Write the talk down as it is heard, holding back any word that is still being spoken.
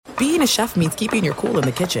Being a chef means keeping your cool in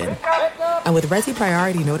the kitchen. And with Resi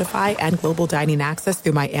Priority Notify and Global Dining Access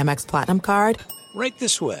through my Amex Platinum card, Right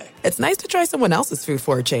this way. it's nice to try someone else's food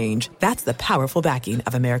for a change. That's the powerful backing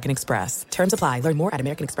of American Express. Terms apply. Learn more at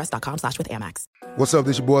americanexpress.com/withAmex. What's up?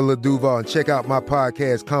 This your boy Lil Duval, and check out my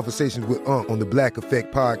podcast, Conversations with Unc, on the Black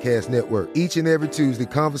Effect Podcast Network. Each and every Tuesday,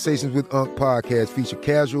 Conversations with Unc podcast feature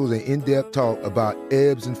casual and in-depth talk about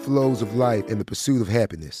ebbs and flows of life and the pursuit of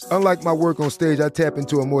happiness. Unlike my work on stage, I tap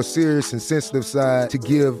into a more serious and sensitive side to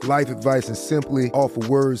give life advice and simply offer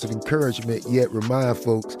words of encouragement, yet remind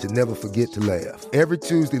folks to never forget to laugh. Every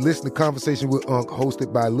Tuesday, listen to Conversation with Unc,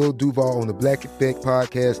 hosted by Lil Duval on the Black Effect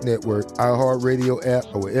Podcast Network, iHeartRadio app,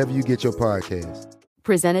 or wherever you get your podcasts.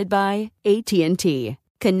 Presented by AT&T.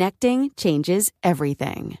 Connecting changes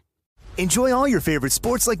everything. Enjoy all your favorite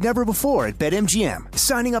sports like never before at BetMGM.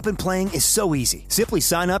 Signing up and playing is so easy. Simply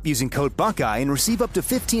sign up using code Buckeye and receive up to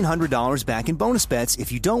 $1,500 back in bonus bets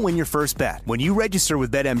if you don't win your first bet. When you register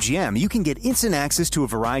with BetMGM, you can get instant access to a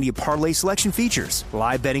variety of parlay selection features,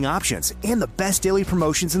 live betting options, and the best daily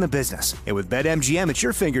promotions in the business. And with BetMGM at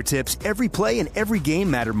your fingertips, every play and every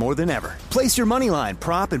game matter more than ever. Place your moneyline,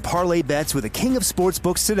 prop, and parlay bets with the king of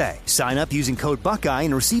sportsbooks today. Sign up using code Buckeye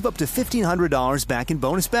and receive up to $1,500 back in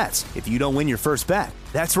bonus bets if you don't win your first bet.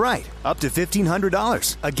 That's right, up to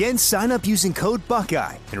 $1,500. Again, sign up using code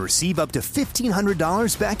Buckeye and receive up to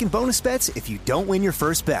 $1,500 back in bonus bets if you don't win your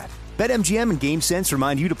first bet. BetMGM and GameSense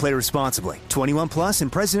remind you to play responsibly. 21 plus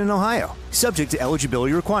and present in Ohio. Subject to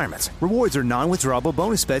eligibility requirements. Rewards are non-withdrawable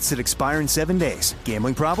bonus bets that expire in 7 days.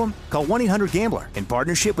 Gambling problem? Call 1-800-GAMBLER in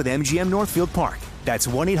partnership with MGM Northfield Park. That's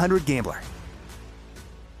 1-800-GAMBLER.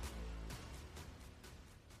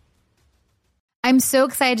 I'm so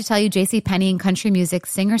excited to tell you JCPenney and country music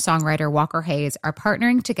singer-songwriter Walker Hayes are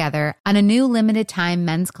partnering together on a new limited-time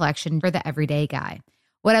men's collection for the everyday guy.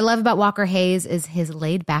 What I love about Walker Hayes is his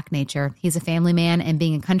laid-back nature. He's a family man, and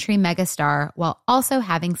being a country megastar while also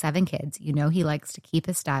having 7 kids, you know he likes to keep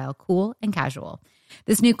his style cool and casual.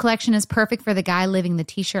 This new collection is perfect for the guy living the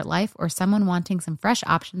t-shirt life or someone wanting some fresh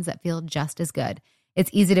options that feel just as good. It's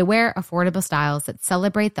easy to wear, affordable styles that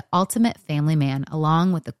celebrate the ultimate family man,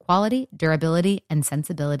 along with the quality, durability, and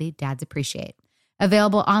sensibility dads appreciate.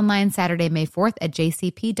 Available online Saturday, May 4th at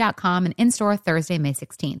jcp.com and in-store Thursday, May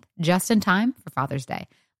 16th, just in time for Father's Day.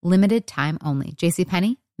 Limited time only.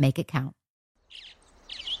 JCPenney, make it count.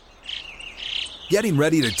 Getting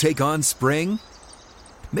ready to take on spring?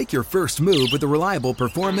 Make your first move with the reliable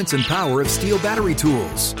performance and power of Steel battery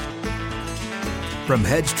tools. From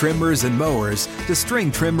hedge trimmers and mowers to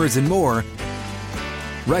string trimmers and more,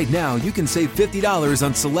 right now you can save $50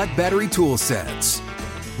 on select battery tool sets.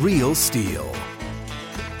 Real Steel.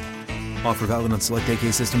 Offer valid on select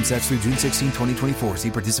AK system sets through June 16, 2024.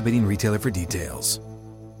 See participating retailer for details.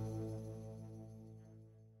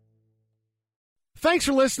 Thanks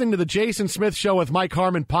for listening to the Jason Smith Show with Mike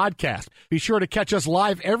Harmon podcast. Be sure to catch us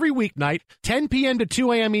live every weeknight, 10 p.m. to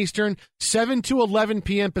 2 a.m. Eastern, 7 to 11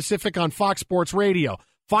 p.m. Pacific on Fox Sports Radio.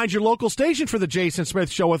 Find your local station for the Jason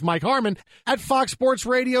Smith Show with Mike Harmon at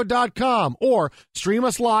foxsportsradio.com or stream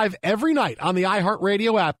us live every night on the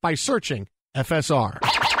iHeartRadio app by searching FSR.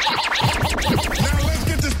 Now let's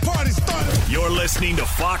get this party started. You're listening to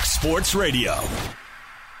Fox Sports Radio.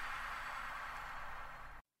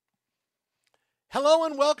 Hello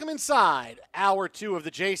and welcome inside Hour 2 of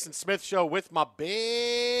the Jason Smith Show with my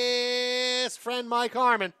best friend Mike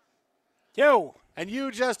Harmon. Yo. And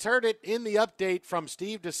you just heard it in the update from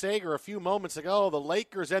Steve DeSager a few moments ago. The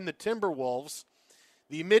Lakers and the Timberwolves,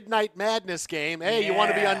 the Midnight Madness game. Hey, You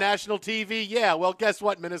want to be on national TV? Yeah, well, guess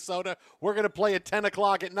what, Minnesota? We're going to play at 10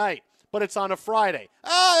 o'clock at night, but it's on a Friday.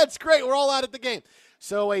 That's great. We're all out at the game.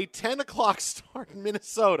 So a 10 o'clock start in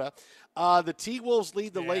Minnesota. The T-Wolves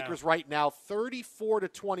lead the Lakers right now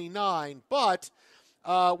 34-29, but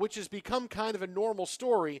which has become kind of a normal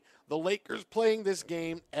story. The Lakers playing this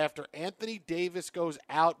game after Anthony Davis goes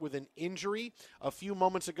out with an injury. A few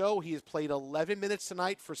moments ago, he has played 11 minutes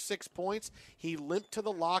tonight for 6 points. He limped to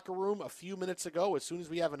the locker room a few minutes ago. As soon as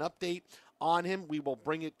we have an update on him, we will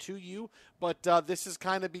bring it to you. But this has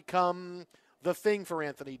kind of become the thing for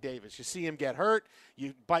Anthony Davis. You see him get hurt,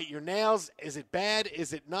 you bite your nails. Is it bad?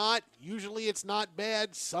 Is it not? Usually it's not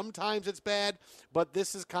bad. Sometimes it's bad, but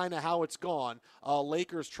this is kind of how it's gone.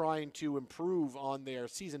 Lakers trying to improve on their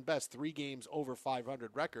season best 3 games over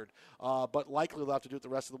 500 record, but likely they'll have to do it the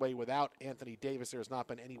rest of the way without Anthony Davis. There's not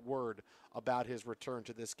been any word about his return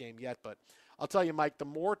to this game yet, but I'll tell you, Mike, the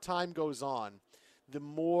more time goes on, the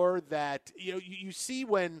more that you see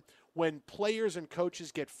when players and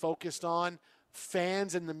coaches get focused on,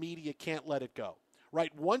 fans and the media can't let it go,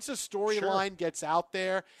 right? Once a storyline gets out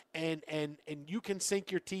there and you can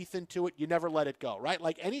sink your teeth into it, you never let it go, right?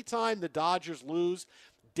 Like anytime the Dodgers lose,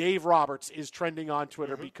 Dave Roberts is trending on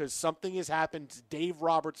Twitter because something has happened. It's Dave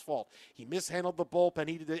Roberts' fault. He mishandled the bullpen.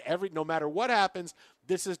 He did no matter what happens,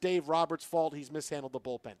 this is Dave Roberts' fault. He's mishandled the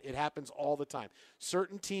bullpen. It happens all the time.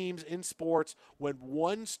 Certain teams in sports, when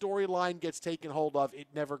one storyline gets taken hold of, it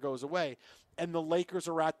never goes away. And the Lakers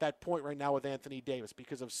are at that point right now with Anthony Davis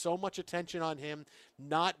because of so much attention on him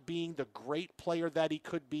not being the great player that he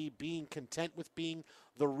could be, being content with being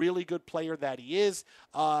the really good player that he is.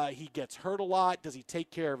 He gets hurt a lot. Does he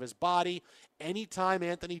take care of his body? Anytime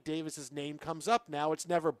Anthony Davis's name comes up now, it's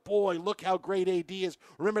never, boy, look how great AD is.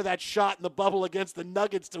 Remember that shot in the bubble against the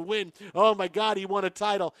Nuggets to win? Oh, my God, he won a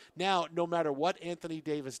title. Now, no matter what Anthony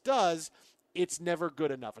Davis does, it's never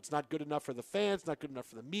good enough. It's not good enough for the fans, not good enough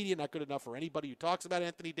for the media, not good enough for anybody who talks about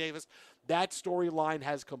Anthony Davis. That storyline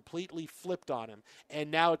has completely flipped on him.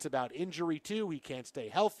 And now it's about injury, too. He can't stay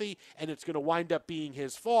healthy, and it's going to wind up being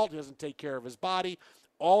his fault. He doesn't take care of his body.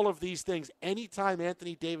 All of these things, anytime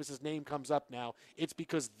Anthony Davis's name comes up now, it's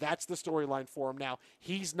because that's the storyline for him now.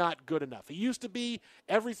 He's not good enough. He used to be,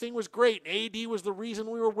 everything was great. AD was the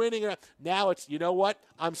reason we were winning. Now it's, you know what?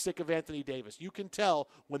 I'm sick of Anthony Davis. You can tell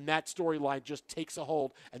when that storyline just takes a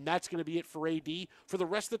hold, and that's going to be it for AD for the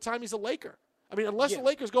rest of the time he's a Laker. I mean, unless the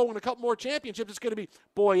Lakers go win a couple more championships, it's going to be,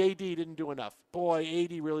 boy, AD didn't do enough. Boy,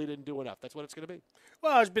 AD really didn't do enough. That's what it's going to be.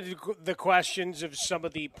 Well, there's been the questions of some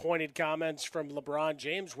of the pointed comments from LeBron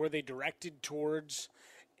James. Were they directed towards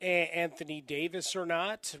Anthony Davis or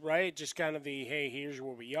not, right? Just kind of the, hey, here's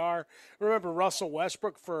where we are. Remember, Russell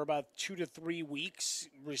Westbrook for about 2 to 3 weeks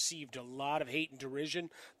received a lot of hate and derision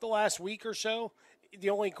the last week or so. The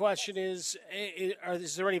only question is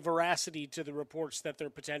there any veracity to the reports that they're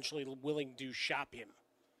potentially willing to shop him?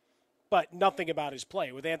 But nothing about his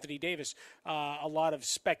play. With Anthony Davis, a lot of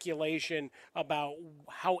speculation about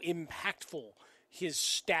how impactful his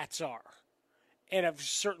stats are. And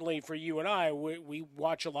certainly for you and I, we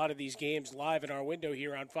watch a lot of these games live in our window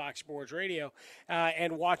here on Fox Sports Radio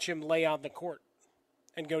and watch him lay on the court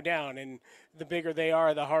and go down. And the bigger they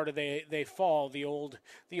are, the harder they fall, the old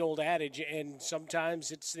adage. And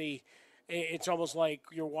sometimes it's almost like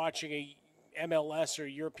you're watching a MLS or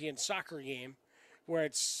European soccer game where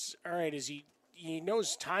it's, all right, he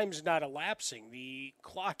knows time's not elapsing. The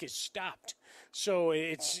clock is stopped. So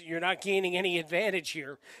you're not gaining any advantage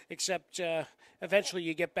here, except eventually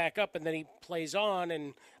you get back up and then he plays on.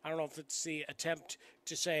 And I don't know if it's the attempt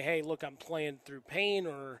to say, hey, look, I'm playing through pain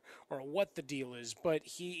or what the deal is. But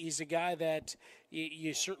he's a guy that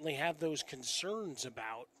you certainly have those concerns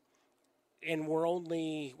about. And we're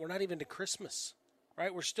not even to Christmas,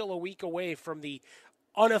 right? We're still a week away from the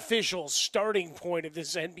unofficial starting point of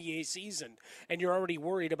this NBA season, and you're already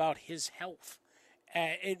worried about his health.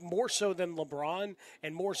 And more so than LeBron,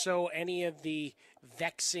 and more so any of the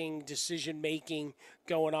vexing decision-making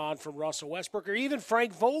going on from Russell Westbrook or even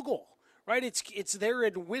Frank Vogel, right? It's there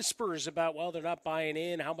in whispers about, well, they're not buying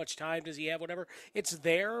in, how much time does he have, whatever. It's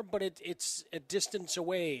there, but it's a distance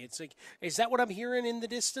away. It's like, is that what I'm hearing in the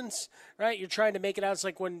distance, right? You're trying to make it out. It's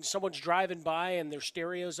like when someone's driving by and their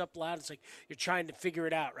stereo's up loud. It's like you're trying to figure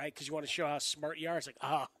it out, right? Because you want to show how smart you are. It's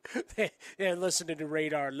like, they're listening to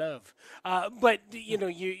Radar Love. But,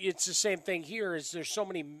 it's the same thing here. Is there's so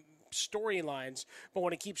many storylines, but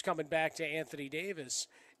when it keeps coming back to Anthony Davis,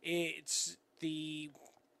 it's the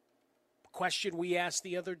question we asked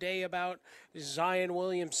the other day about Zion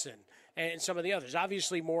Williamson and some of the others.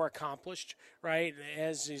 Obviously more accomplished, right,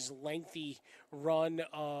 as his lengthy run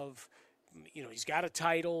of, he's got a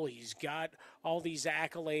title, he's got all these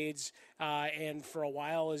accolades, and for a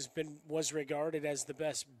while was regarded as the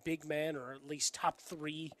best big man, or at least top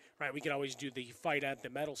 3, right? We can always do the fight at the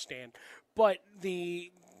medal stand. But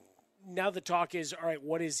now the talk is, all right,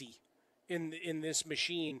 what is he in this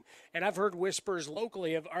machine? And I've heard whispers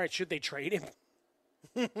locally of, all right, should they trade him?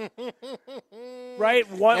 Right?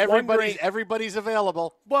 Everybody's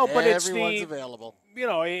available. Well, but everyone's available.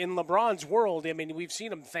 In LeBron's world, I mean, we've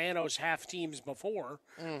seen him Thanos half teams before.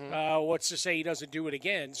 Mm-hmm. What's to say he doesn't do it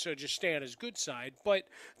again? So just stay on his good side. But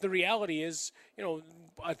the reality is,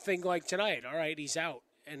 a thing like tonight, all right, he's out.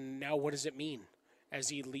 And now what does it mean as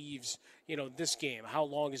he leaves, this game? How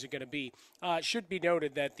long is it going to be? It should be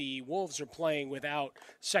noted that the Wolves are playing without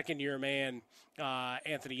second-year man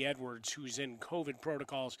Anthony Edwards, who's in COVID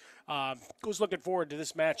protocols. Was looking forward to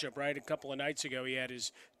this matchup, right? A couple of nights ago, he had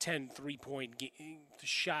his 10 3-point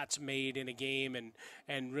shots made in a game,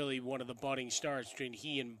 and really one of the budding stars between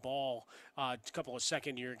he and Ball, a couple of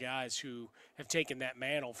second-year guys who have taken that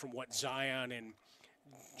mantle from what Zion and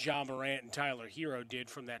Ja Morant and Tyler Hero did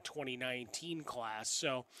from that 2019 class.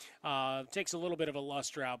 So it takes a little bit of a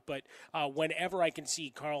luster out. But whenever I can see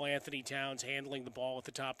Karl Anthony Towns handling the ball at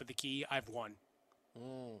the top of the key, I've won.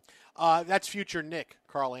 That's future Nick,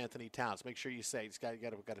 Karl Anthony Towns. Make sure you say he's got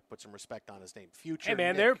to put some respect on his name. Future. Hey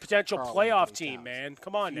man, Nick, they're a potential Karl playoff Anthony team, Towns. man.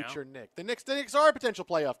 Come on future now. Nick. The Knicks are a potential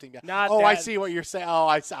playoff team. Not I that. see what you're saying. Oh,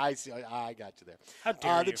 I see. I got you there. How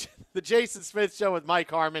dare you? The Jason Smith Show with Mike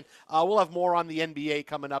Harmon. We'll have more on the NBA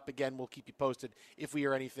coming up again. We'll keep you posted if we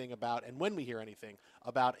hear anything about and when we hear anything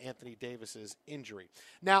about Anthony Davis's injury.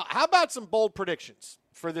 Now, how about some bold predictions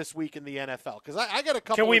for this week in the NFL? Because I got a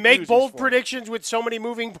couple. Can we of make doozies bold for predictions with so many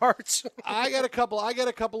moving parts? I got a couple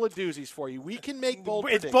of doozies for you. We can make bold.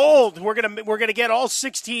 It's predictions. bold. We're gonna get all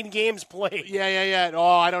 16 games played. Yeah.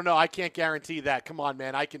 Oh, I don't know. I can't guarantee that. Come on,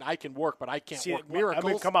 man. I can work, but I can't work miracles. I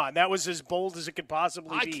mean, come on. That was as bold as it could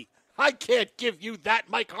possibly be. I can't give you that,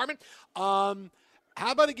 Mike Harmon.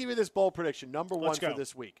 How about I give you this bold prediction? Number one for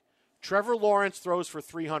this week. Trevor Lawrence throws for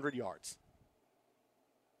 300 yards.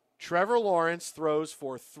 Trevor Lawrence throws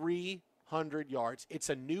for 300 yards. It's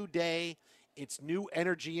a new day. It's new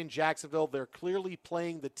energy in Jacksonville. They're clearly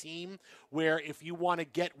playing the team where if you want to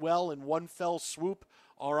get well in one fell swoop,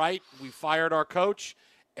 all right, we fired our coach.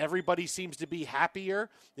 Everybody seems to be happier.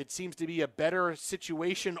 It seems to be a better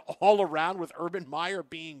situation all around with Urban Meyer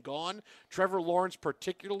being gone. Trevor Lawrence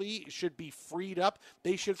particularly should be freed up.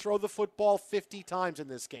 They should throw the football 50 times in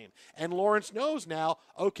this game. And Lawrence knows now,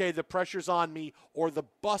 okay, the pressure's on me or the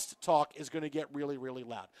bust talk is going to get really, really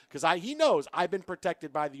loud. Because he knows I've been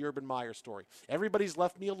protected by the Urban Meyer story. Everybody's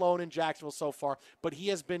left me alone in Jacksonville so far, but he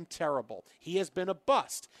has been terrible. He has been a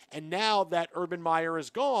bust. And now that Urban Meyer is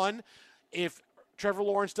gone, if Trevor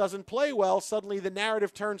Lawrence doesn't play well, suddenly the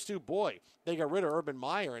narrative turns to, boy, they got rid of Urban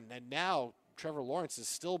Meyer, and now Trevor Lawrence is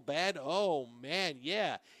still bad. Oh, man,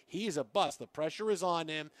 yeah, he's a bust. The pressure is on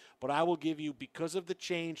him, but I will give you, because of the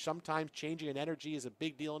change, sometimes changing an energy is a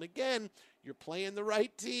big deal. And again, you're playing the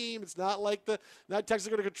right team. It's not like Texas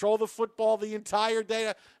are going to control the football the entire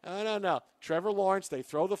day. No. Trevor Lawrence, they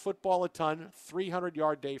throw the football a ton.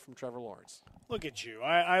 300-yard day from Trevor Lawrence. Look at you.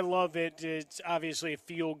 I love it. It's obviously a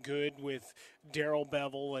feel good with Darrell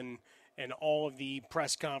Bevell and all of the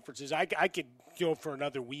press conferences. I could go for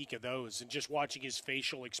another week of those and just watching his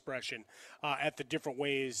facial expression at the different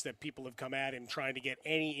ways that people have come at him trying to get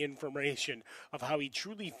any information of how he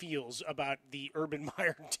truly feels about the Urban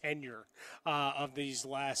Meyer tenure of these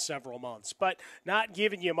last several months. But not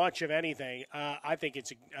giving you much of anything. I think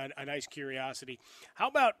it's a nice curiosity. How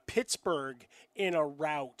about Pittsburgh in a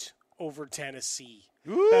rout over Tennessee?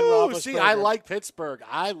 Ooh, see, I like Pittsburgh.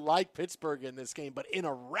 I like Pittsburgh in this game, but in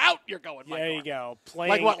a rout, you're going. There you go. Playing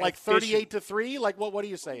like what? Like 38-3? Like what? What are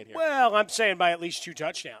you saying here? Well, I'm saying by at least 2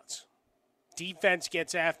 touchdowns. Defense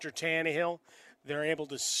gets after Tannehill. They're able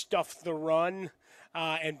to stuff the run,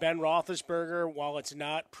 and Ben Roethlisberger, while it's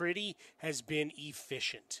not pretty, has been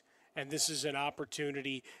efficient. And this is an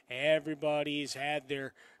opportunity. Everybody's had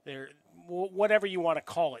their whatever you want to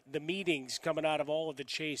call it, the meetings coming out of all of the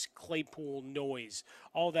Chase Claypool noise.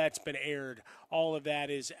 All that's been aired. All of that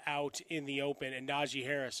is out in the open. And Najee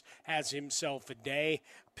Harris has himself a day.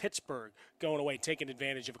 Pittsburgh going away, taking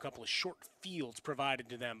advantage of a couple of short fields provided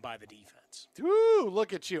to them by the defense. Ooh,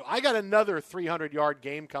 look at you. I got another 300-yard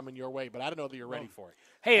game coming your way, but I don't know that you're ready for it.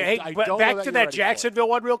 Hey, back to that Jacksonville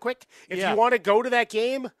one real quick. If you want to go to that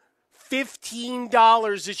game,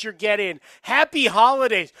 $15 is your get-in. Happy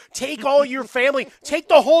holidays. Take all your family. Take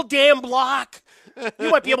the whole damn block. You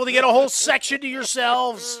might be able to get a whole section to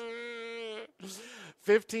yourselves.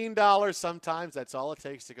 $15 sometimes. That's all it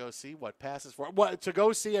takes to go see what passes for. To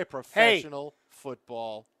go see a professional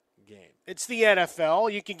football game. It's the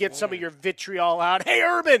NFL. You can get some of your vitriol out. Hey,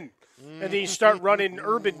 Urban! And then you start running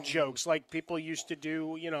Urban jokes like people used to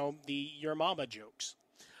do, the your mama jokes.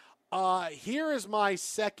 Here is my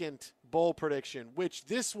second bowl prediction, which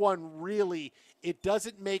this one really, it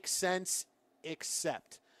doesn't make sense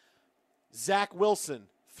except Zach Wilson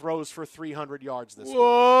throws for 300 yards this week.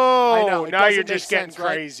 Whoa! I know. Now you're just getting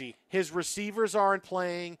crazy. Right? His receivers aren't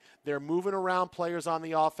playing. They're moving around players on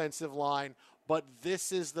the offensive line. But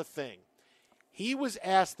this is the thing. He was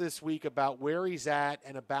asked this week about where he's at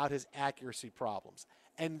and about his accuracy problems.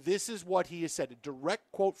 And this is what he has said. A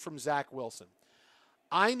direct quote from Zach Wilson.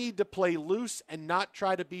 I need to play loose and not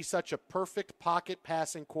try to be such a perfect pocket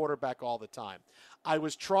passing quarterback all the time. I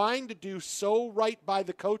was trying to do so right by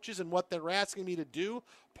the coaches and what they're asking me to do.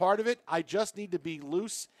 Part of it, I just need to be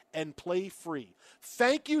loose and play free.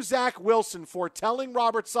 Thank you, Zach Wilson, for telling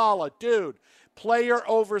Robert Saleh, dude, Player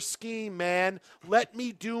over scheme, man. Let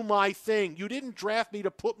me do my thing. You didn't draft me to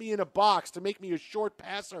put me in a box to make me a short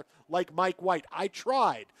passer like Mike White. I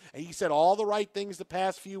tried. And he said all the right things the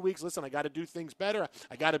past few weeks. Listen, I got to do things better.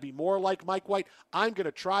 I got to be more like Mike White. I'm going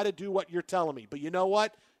to try to do what you're telling me. But you know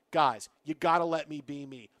what? Guys, you got to let me be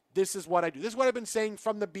me. This is what I do. This is what I've been saying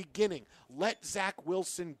from the beginning. Let Zach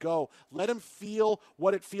Wilson go. Let him feel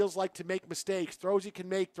what it feels like to make mistakes. Throws he can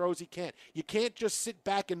make, throws he can't. You can't just sit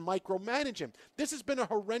back and micromanage him. This has been a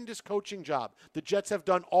horrendous coaching job the Jets have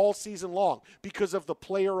done all season long because of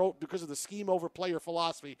the scheme over player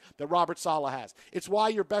philosophy that Robert Saleh has. It's why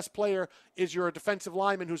your best player is your defensive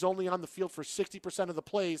lineman who's only on the field for 60% of the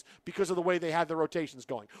plays because of the way they have their rotations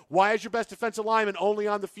going. Why is your best defensive lineman only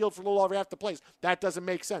on the field for a little over half the plays? That doesn't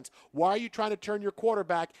make sense. Why are you trying to turn your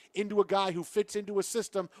quarterback into a guy who fits into a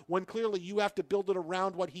system when clearly you have to build it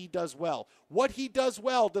around what he does well? What he does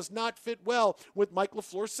well does not fit well with Mike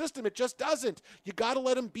LaFleur's system. It just doesn't. You got to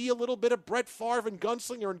let him be a little bit of Brett Favre and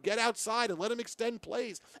gunslinger and get outside and let him extend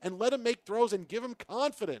plays and let him make throws and give him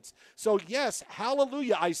confidence. So, yes,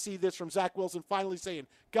 hallelujah, I see this from Zach Wilson finally saying,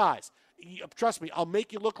 guys, trust me, I'll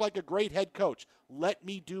make you look like a great head coach. Let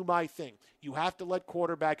me do my thing. You have to let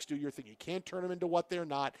quarterbacks do your thing. You can't turn them into what they're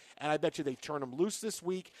not, and I bet you they turn them loose this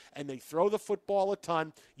week, and they throw the football a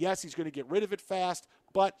ton. Yes, he's going to get rid of it fast,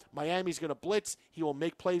 but Miami's going to blitz. He will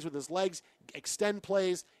make plays with his legs, extend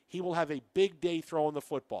plays. He will have a big day throwing the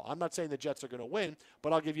football. I'm not saying the Jets are going to win,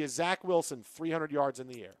 but I'll give you Zach Wilson, 300 yards in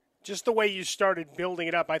the air. Just the way you started building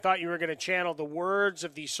it up, I thought you were going to channel the words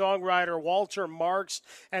of the songwriter Walter Marks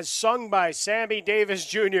as sung by Sammy Davis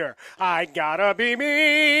Jr. I gotta be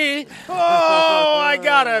me. Oh, I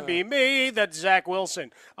gotta be me. That's Zach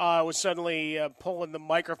Wilson. Was suddenly pulling the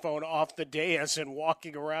microphone off the dais and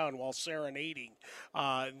walking around while serenading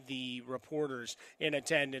the reporters in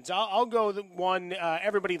attendance. I'll go the one,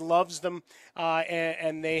 everybody loves them,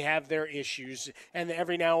 and they have their issues. And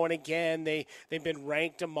every now and again, they've been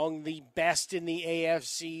ranked among the best in the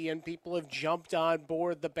AFC, and people have jumped on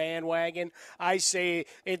board the bandwagon. I say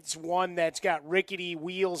it's one that's got rickety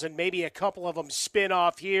wheels and maybe a couple of them spin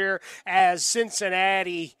off here as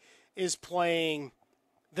Cincinnati is playing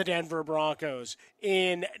the Denver Broncos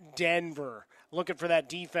in Denver. Looking for that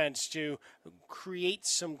defense to create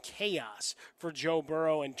some chaos for Joe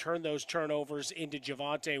Burrow and turn those turnovers into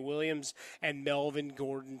Javonte Williams and Melvin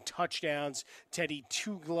Gordon touchdowns. Teddy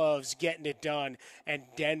Two Gloves getting it done, and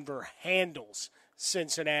Denver handles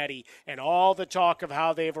Cincinnati, and all the talk of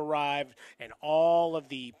how they've arrived and all of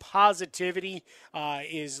the positivity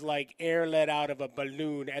is like air let out of a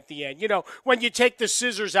balloon at the end. You know, when you take the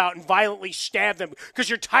scissors out and violently stab them because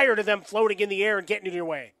you're tired of them floating in the air and getting in your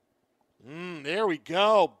way. There we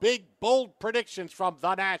go. Big, bold predictions from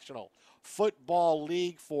the National Football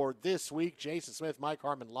League for this week. Jason Smith, Mike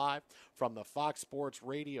Harmon live from the Fox Sports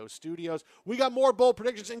Radio studios. We got more bold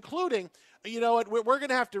predictions, including, you know what, we're going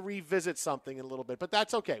to have to revisit something in a little bit, but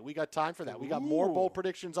that's okay. We got time for that. We got more bold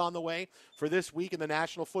predictions on the way for this week in the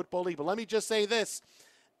National Football League. But let me just say this.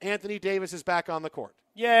 Anthony Davis is back on the court.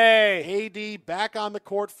 Yay! AD back on the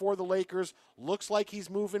court for the Lakers. Looks like he's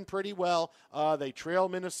moving pretty well. They trail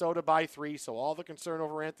Minnesota by 3, so all the concern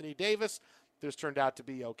over Anthony Davis, this turned out to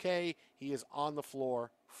be okay. He is on the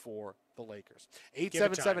floor for the Lakers.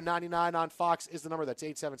 877-99 on Fox is the number. That's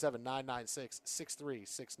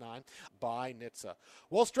 877-996-6369 by NHTSA.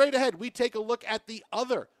 Well, straight ahead, we take a look at the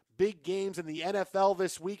other big games in the NFL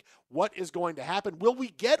this week. What is going to happen? Will we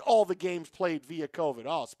get all the games played via COVID?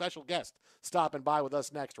 Oh, special guest stopping by with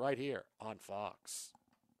us next right here on Fox.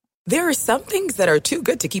 There are some things that are too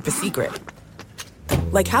good to keep a secret.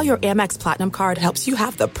 Like how your Amex Platinum card helps you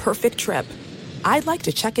have the perfect trip. I'd like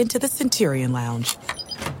to check into the Centurion Lounge.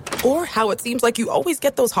 Or how it seems like you always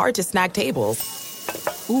get those hard-to-snag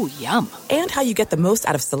tables. Ooh, yum. And how you get the most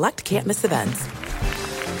out of select can't-miss events.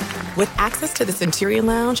 With access to the Centurion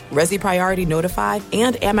Lounge, Resi Priority Notified,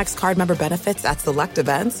 and Amex card member benefits at select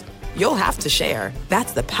events, you'll have to share.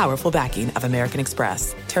 That's the powerful backing of American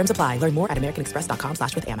Express. Terms apply. Learn more at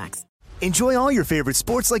americanexpress.com/withAmex. Enjoy all your favorite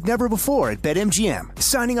sports like never before at BetMGM.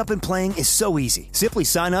 Signing up and playing is so easy. Simply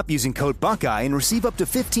sign up using code Buckeye and receive up to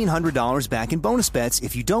 $1,500 back in bonus bets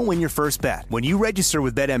if you don't win your first bet. When you register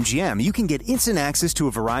with BetMGM, you can get instant access to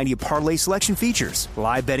a variety of parlay selection features,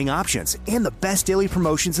 live betting options, and the best daily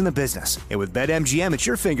promotions in the business. And with BetMGM at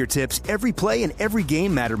your fingertips, every play and every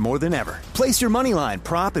game matter more than ever. Place your moneyline,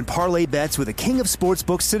 prop, and parlay bets with the king of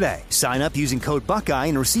sportsbooks today. Sign up using code Buckeye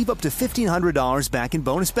and receive up to $1,500 back in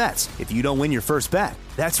bonus bets if you don't win your first bet.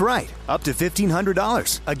 That's right, up to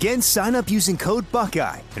 $1,500. Again, sign up using code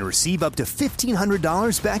Buckeye and receive up to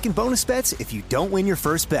 $1,500 back in bonus bets if you don't win your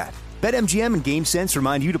first bet. BetMGM and GameSense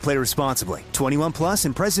remind you to play responsibly. 21 plus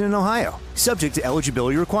and present in Ohio. Subject to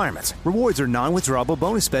eligibility requirements. Rewards are non-withdrawable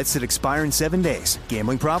bonus bets that expire in 7 days.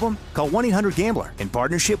 Gambling problem? Call 1-800-GAMBLER in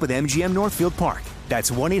partnership with MGM Northfield Park.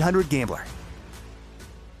 That's 1-800-GAMBLER.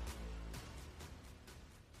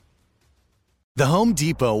 The Home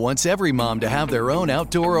Depot wants every mom to have their own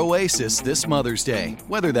outdoor oasis this Mother's Day,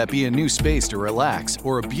 whether that be a new space to relax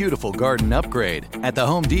or a beautiful garden upgrade. At the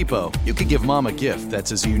Home Depot, you could give mom a gift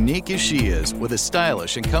that's as unique as she is, with a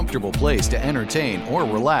stylish and comfortable place to entertain or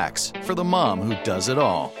relax for the mom who does it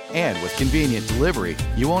all. And with convenient delivery,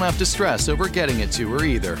 you won't have to stress over getting it to her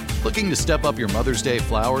either. Looking to step up your Mother's Day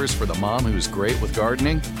flowers for the mom who's great with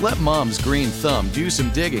gardening? Let Mom's green thumb do some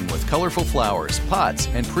digging with colorful flowers, pots,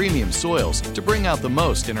 and premium soils to bring out the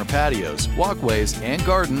most in her patios, walkways, and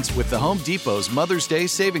gardens with the Home Depot's Mother's Day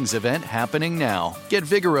Savings Event happening now. Get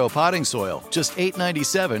Vigoro potting soil, just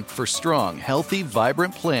 $8.97 for strong, healthy,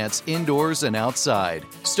 vibrant plants indoors and outside.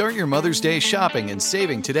 Start your Mother's Day shopping and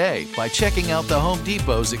saving today by checking out the Home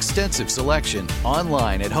Depot's extensive selection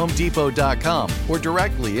online at HomeDepot.com or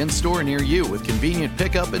directly in-store near you with convenient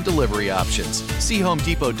pickup and delivery options. See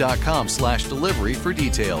HomeDepot.com/delivery for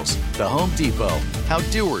details. The Home Depot. How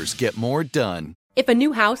doers get more done. If a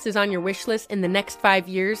new house is on your wish list in the next 5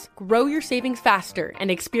 years, grow your savings faster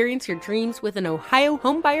and experience your dreams with an Ohio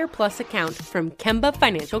Homebuyer Plus account from Kemba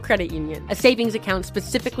Financial Credit Union. A savings account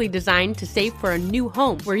specifically designed to save for a new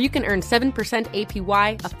home where you can earn 7%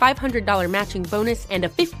 APY, a $500 matching bonus, and a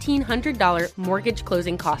 $1,500 mortgage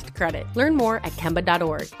closing cost credit. Learn more at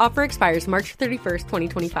Kemba.org. Offer expires March 31st,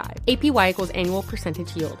 2025. APY equals annual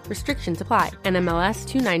percentage yield. Restrictions apply. NMLS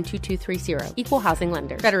 292230. Equal housing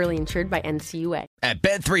lender. Federally insured by NCUA. At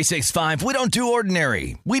Bet365, we don't do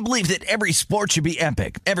ordinary. We believe that every sport should be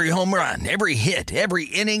epic. Every home run, every hit, every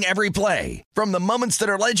inning, every play. From the moments that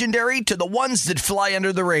are legendary to the ones that fly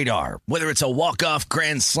under the radar. Whether it's a walk-off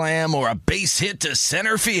grand slam or a base hit to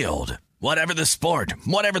center field. Whatever the sport,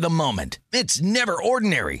 whatever the moment, it's never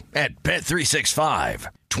ordinary at Bet365.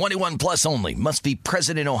 21 plus only. Must be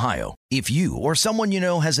present in Ohio. If you or someone you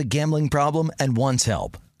know has a gambling problem and wants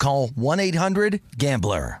help, call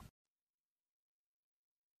 1-800-GAMBLER.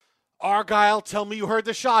 Argyle, tell me you heard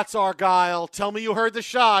the shots, Argyle. Tell me you heard the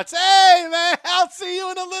shots. Hey, man, I'll see you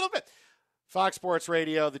in a little bit. Fox Sports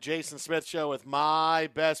Radio, the Jason Smith Show with my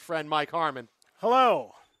best friend, Mike Harmon.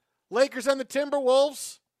 Hello. Lakers and the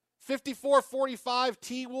Timberwolves, 54-45.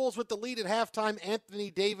 T-Wolves with the lead at halftime. Anthony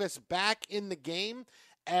Davis back in the game.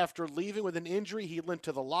 After leaving with an injury, he limped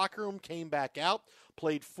to the locker room, came back out,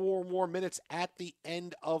 played 4 more minutes at the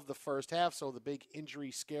end of the first half. So the big injury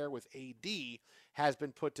scare with AD has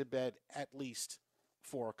been put to bed, at least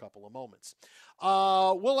for a couple of moments.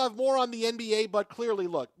 We'll have more on the NBA, but clearly,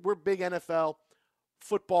 look, we're big NFL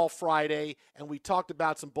football Friday, and we talked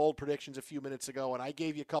about some bold predictions a few minutes ago, and I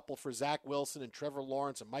gave you a couple for Zach Wilson and Trevor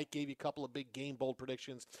Lawrence, and Mike gave you a couple of big game bold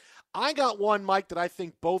predictions. I got one, Mike, that I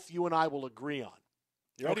think both you and I will agree on.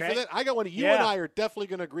 You ready for that? I got one. You and I are definitely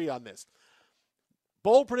going to agree on this.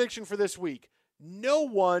 Bold prediction for this week. No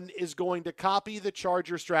one is going to copy the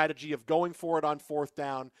Charger strategy of going for it on 4th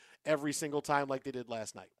down every single time like they did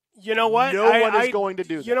last night. You know what? No one is going to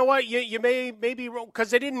do that. You know what? You may be wrong because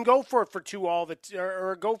they didn't go for it for 2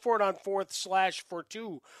 or go for it on 4th/for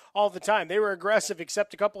 2 all the time. They were aggressive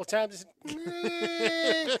except a couple of times.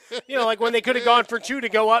 Like when they could have gone for 2 to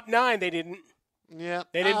go up 9, they didn't. Yeah,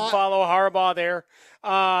 they didn't follow Harbaugh there.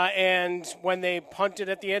 And when they punted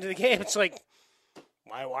at the end of the game, it's like,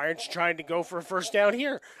 why aren't you trying to go for a first down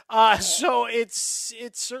here? So it's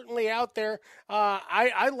certainly out there.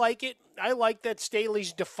 I like it. I like that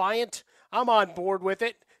Staley's defiant. I'm on board with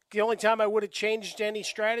it. The only time I would have changed any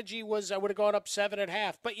strategy was I would have gone up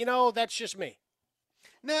 7.5. But, that's just me.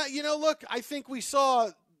 Now, look, I think we saw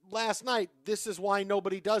last night, this is why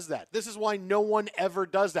nobody does that. This is why no one ever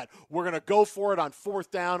does that. We're going to go for it on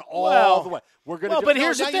 4th down all the way. We're going to. But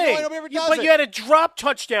here's the thing. You had a drop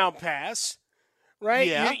touchdown pass. Right?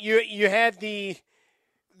 Yeah. You had the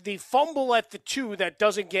fumble at the 2 that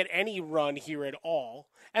doesn't get any run here at all.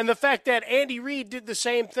 And the fact that Andy Reid did the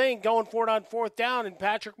same thing going for it on 4th down and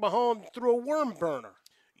Patrick Mahomes threw a worm burner.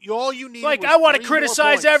 All you need I want to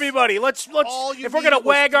criticize everybody. Let's if we're going to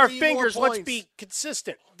wag our fingers, let's be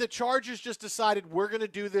consistent. The Chargers just decided we're going to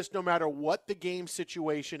do this no matter what the game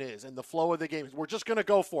situation is and the flow of the game. We're just going to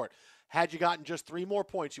go for it. Had you gotten just 3 more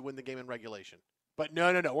points, you win the game in regulation. But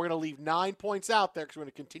no. We're going to leave 9 points out there because we're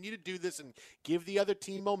going to continue to do this and give the other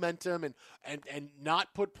team momentum and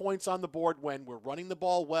not put points on the board when we're running the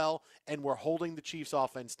ball well and we're holding the Chiefs'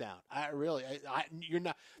 offense down. You're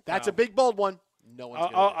not. That's a big bold one. No one's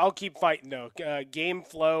going to. I'll keep fighting, though. Game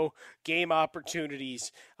flow, game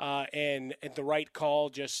opportunities, and the right call,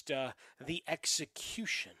 just the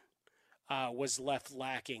execution was left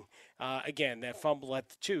lacking. Again, that fumble at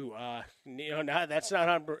the 2. That's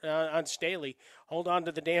not on Staley. Hold on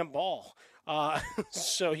to the damn ball.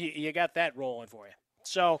 So you got that rolling for you.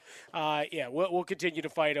 So, we'll continue to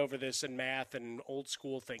fight over this in math and old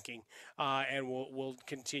school thinking, and we'll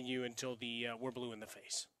continue until we're blue in the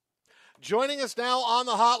face. Joining us now on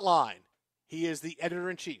the hotline, he is the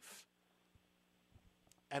editor-in-chief.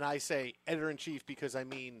 And I say editor-in-chief because I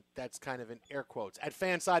mean that's kind of in air quotes. At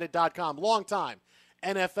fansided.com, longtime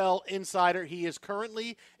NFL insider. He is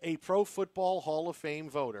currently a Pro Football Hall of Fame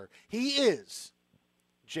voter. He is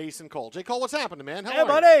Jason Cole. J. Cole, what's happening, man? How are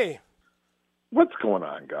buddy. you? What's going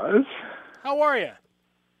on, guys? How are you?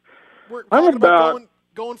 We're talking about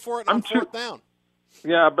going for it on fourth down.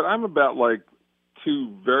 Yeah, but I'm about like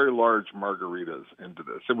 2 very large margaritas into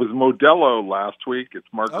this. It was Modelo last week. It's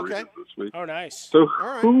margaritas this week. Oh, nice. So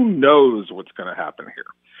who knows what's going to happen here?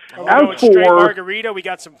 As for straight margarita, we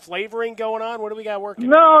got some flavoring going on. What do we got working?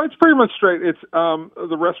 No, it's pretty much straight. It's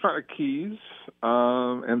the restaurant at Keys,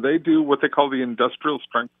 and they do what they call the industrial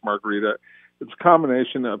strength margarita. It's a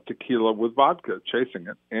combination of tequila with vodka, chasing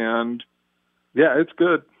it, and yeah, it's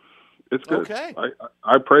good. It's good. Okay.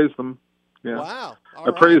 I praise them. Yeah. Wow.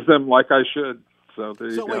 I praise them like I should. So there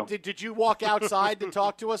you go. So wait, did you walk outside to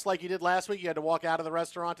talk to us like you did last week? You had to walk out of the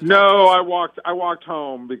restaurant to talk No, to us? I walked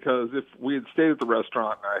home because if we had stayed at the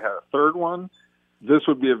restaurant and I had a third one, this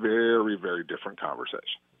would be a very, very different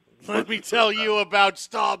conversation. Let me tell you about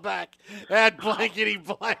Staubach at blankety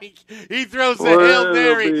blank. He throws a Hail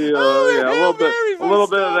Mary. A little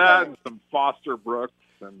bit of that and some Foster Brooks.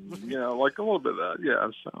 And, like a little bit of that. Yeah,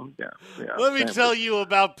 so, yeah. Let me tell you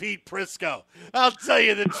about Pete Prisco. I'll tell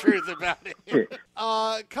you the truth about him.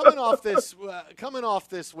 Coming off this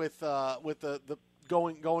with the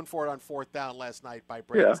going for it on fourth down last night by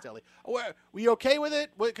Brandon Staley. Were you okay with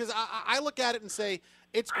it? Because I look at it and say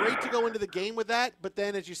it's great to go into the game with that, but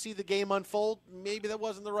then as you see the game unfold, maybe that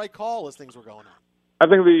wasn't the right call as things were going on. I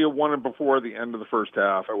think the one before the end of the first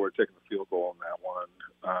half, I would have taken the field goal on that one.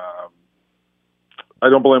 I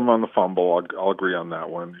don't blame him on the fumble. I'll agree on that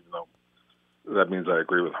one, even though that means I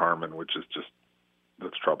agree with Harmon, which is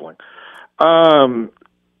that's troubling.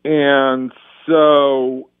 And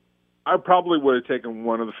so I probably would have taken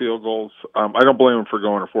one of the field goals. I don't blame him for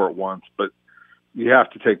going for it once, but you have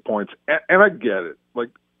to take points. And I get it. Like,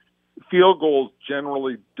 field goals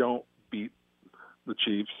generally don't beat the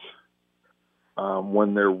Chiefs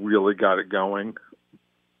when they're really got it going.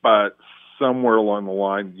 But somewhere along the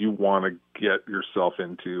line, you want to get yourself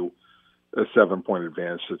into a 7-point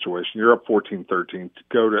advantage situation. You're up 14-13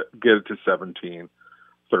 to get it to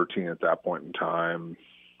 17-13 at that point in time.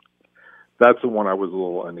 That's the one I was a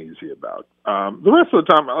little uneasy about. The rest of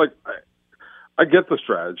the time, I get the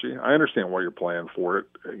strategy. I understand why you're playing for it,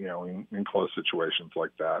 in close situations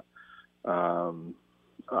like that. And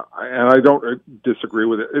I don't disagree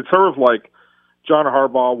with it. It's sort of like John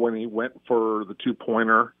Harbaugh when he went for the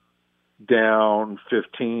 2-pointer down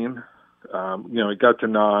 15. He got to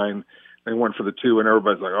 9, and he went for the 2, and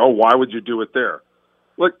everybody's like, oh, why would you do it there?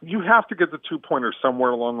 Like, you have to get the 2-pointer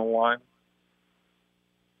somewhere along the line.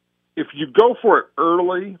 If you go for it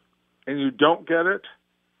early and you don't get it,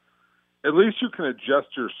 at least you can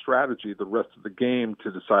adjust your strategy the rest of the game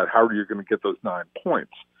to decide how you're going to get those 9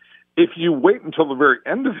 points. If you wait until the very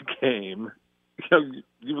end of the game,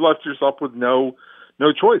 you've left yourself with no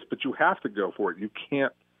choice, but you have to go for it. You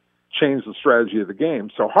can't change the strategy of the game.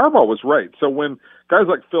 So Harbaugh was right. So when guys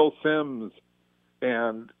like Phil Simms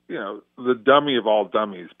and, the dummy of all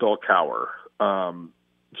dummies, Bill Cowher,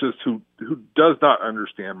 just who does not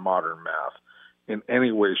understand modern math in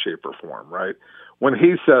any way, shape, or form, right? When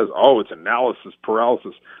he says, oh, it's analysis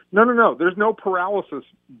paralysis. No. There's no paralysis,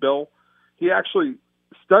 Bill. He actually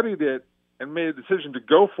studied it and made a decision to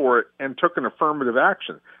go for it and took an affirmative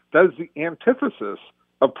action. That is the antithesis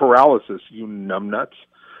of paralysis, you numbnuts.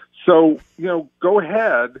 So, go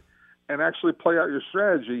ahead and actually play out your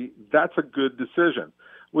strategy. That's a good decision.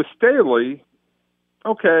 With Staley,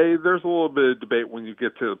 okay, there's a little bit of debate when you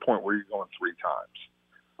get to the point where you're going 3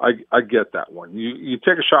 times. I get that one. You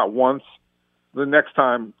take a shot once, the next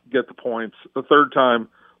time, get the points. The third time,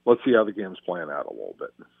 let's see how the game's playing out a little bit.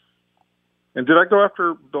 And did I go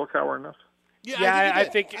after Bill Cowher enough? Yeah, I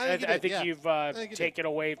think you've taken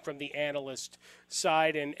away from the analyst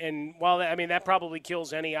side, and while that probably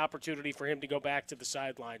kills any opportunity for him to go back to the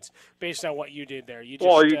sidelines based on what you did there. He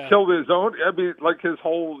killed his own. Like his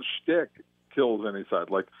whole shtick kills any side.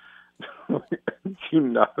 Like Do you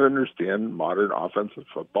not understand modern offensive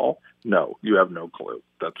football? No, you have no clue.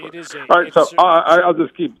 That's right. All right, so I'll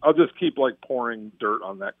just keep like pouring dirt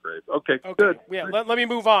on that grave. Okay, good. Yeah, let me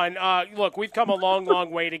move on. Look, we've come a long,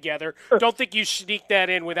 long way together. Don't think you sneaked that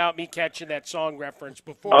in without me catching that song reference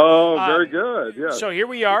before. Oh, very good. Yeah. So here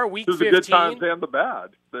we are, week 15. The good times and the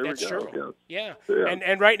bad. That's we go. true. Yes. Yeah.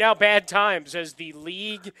 And right now, bad times as the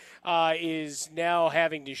league is now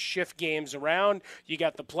having to shift games around. You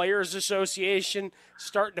got the Players Association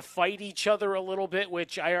starting to fight each other a little bit,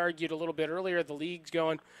 which I argued a little bit earlier. The league's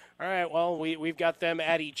going, all right, well, we've got them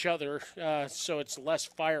at each other, so it's less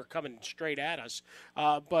fire coming straight at us.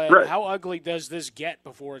 But right. How ugly does this get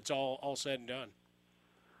before it's all said and done?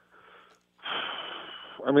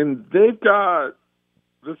 I mean, they've got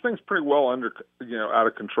this thing's pretty well out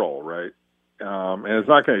of control, right? And it's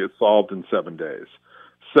not going to get solved in 7 days.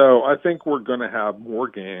 So I think we're going to have more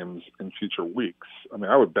games in future weeks. I mean,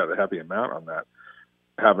 I would bet a heavy amount on that,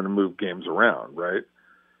 having to move games around, right?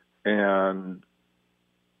 And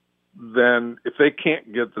then if they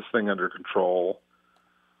can't get this thing under control,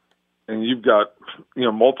 and you've got,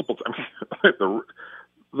 multiple times,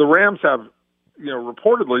 the Rams have,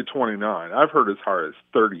 reportedly 29. I've heard as high as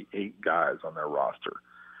 38 guys on their roster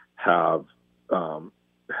have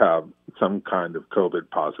some kind of COVID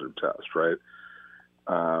positive test, right?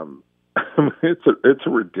 It's a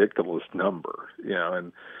ridiculous number,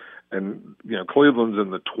 and Cleveland's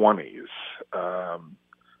in the 20s. I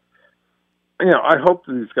hope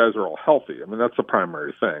that these guys are all healthy. I mean, that's the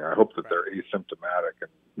primary thing. I hope that they're asymptomatic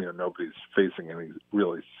and nobody's facing any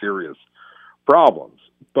really serious problems.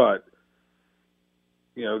 But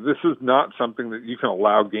this is not something that you can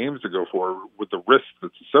allow games to go forward with the risk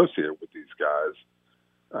that's associated with these guys.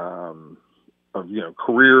 Of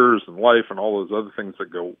careers and life and all those other things that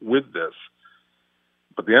go with this,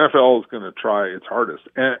 but the NFL is going to try its hardest.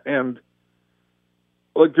 And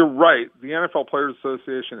like you're right, the NFL Players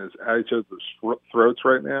Association is at each other's throats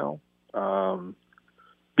right now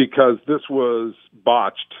because this was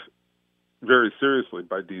botched very seriously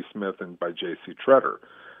by D. Smith and by J.C. Tretter.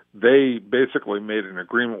 They basically made an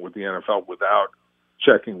agreement with the NFL without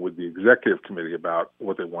checking with the executive committee about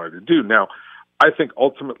what they wanted to do. Now, I think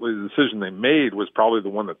ultimately the decision they made was probably the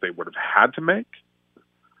one that they would have had to make,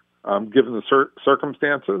 given the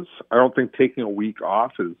circumstances. I don't think taking a week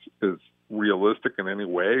off is realistic in any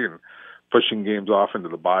way, and pushing games off into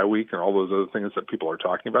the bye week and all those other things that people are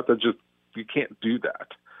talking about. You can't do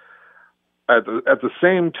that. At the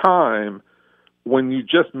same time, when you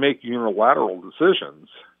just make unilateral decisions,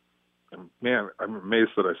 and man, I'm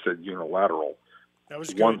amazed that I said unilateral. That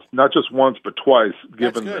was once, not just once, but twice,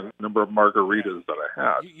 given the number of margaritas that I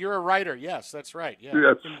had. You're a writer, yes, that's right.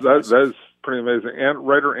 Yeah, that is pretty amazing. And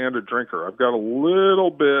writer and a drinker. I've got a little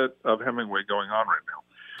bit of Hemingway going on right now.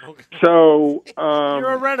 Okay. So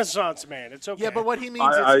you're a Renaissance man. It's okay. Yeah, but what he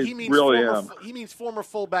means he means former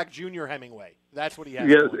fullback Junior Hemingway. That's what he has.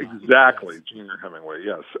 Yes, exactly, yes. Junior Hemingway.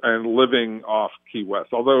 Yes, and living off Key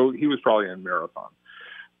West, although he was probably in Marathon.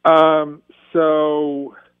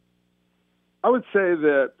 So I would say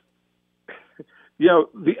that,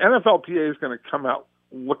 the NFLPA is going to come out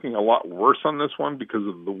looking a lot worse on this one because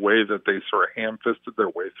of the way that they sort of ham-fisted their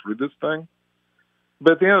way through this thing.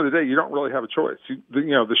 But at the end of the day, you don't really have a choice.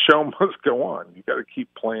 The show must go on. You got to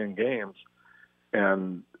keep playing games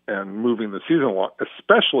and moving the season along,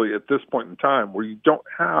 especially at this point in time where you don't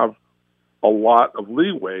have a lot of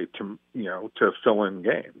leeway to fill in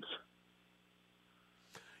games.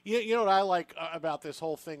 You know what I like about this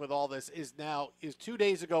whole thing with all this is 2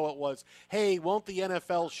 days ago it was, hey, won't the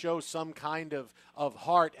NFL show some kind of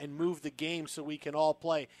heart and move the game so we can all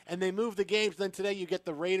play? And they move the games. Then today you get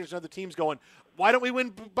the Raiders and other teams going, why don't we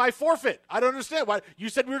win by forfeit? I don't understand. Why you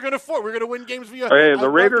said we were going to win games via. Hey, the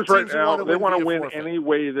Raiders right now, they want to win any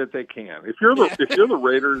way that they can. If you're the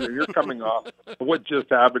Raiders and you're coming off what just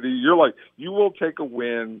happened to you, you're like, you will take a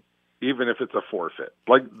win even if it's a forfeit.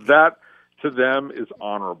 Like that to them is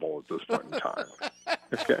honorable at this point in time.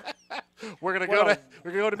 Okay. We're gonna go to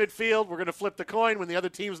midfield. We're gonna flip the coin when the other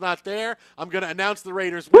team's not there. I'm gonna announce the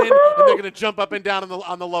Raiders win, and they're gonna jump up and down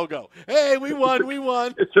on the logo. Hey, we won! We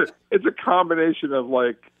won! It's a combination of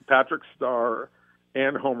like Patrick Starr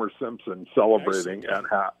and Homer Simpson celebrating at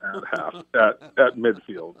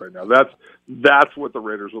midfield right now. That's what the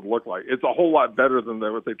Raiders would look like. It's a whole lot better than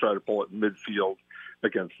what they try to pull at midfield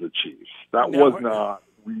against the Chiefs. That was not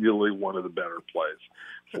really one of the better plays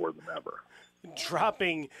for them ever.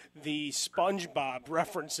 Dropping the SpongeBob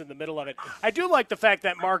reference in the middle of it. I do like the fact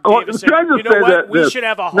that Mark Davis said, you know what, we should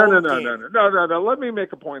have a home game. No. Let me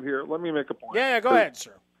make a point here. Yeah, go ahead,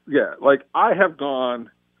 sir. Yeah, like I have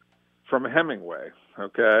gone from Hemingway,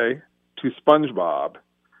 okay, to SpongeBob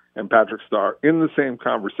and Patrick Star in the same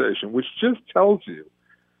conversation, which just tells you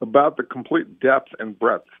about the complete depth and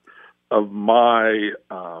breadth of my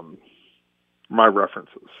my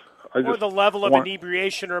references. Or the level of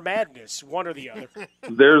inebriation or madness, one or the other.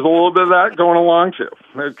 There's a little bit of that going along too.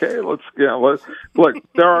 Okay, let's look.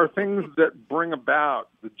 There are things that bring about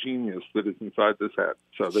the genius that is inside this head.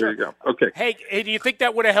 So there you go. Okay. Hey, do you think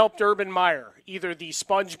that would have helped Urban Meyer, either the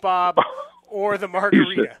SpongeBob or the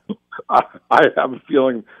margarita? I have a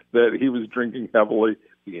feeling that he was drinking heavily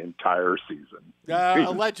the entire season.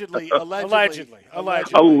 Allegedly.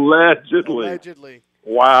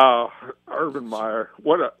 Wow, Urban Meyer,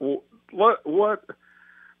 what a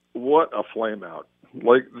flame out!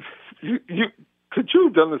 Like you could you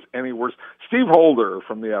have done this any worse? Steve Holder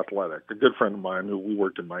from The Athletic, a good friend of mine who we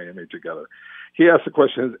worked in Miami together, he asked the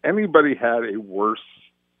question: has anybody had a worse,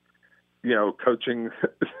 coaching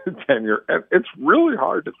tenure? And it's really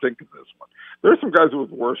hard to think of this one. There are some guys with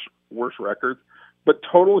worse records, but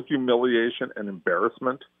total humiliation and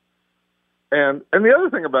embarrassment. And the other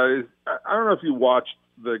thing about it is, I don't know if you watched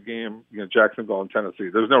the game, Jacksonville and Tennessee.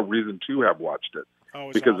 There's no reason to have watched it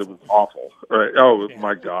because awful. It was awful. Right? Oh, yeah,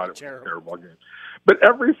 my God, it was a terrible game. But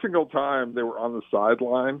every single time they were on the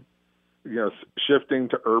sideline, shifting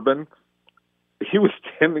to Urban, he was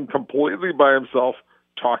standing completely by himself,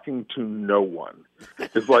 talking to no one.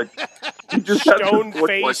 It's like he just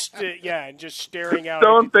stone-faced, and just staring out.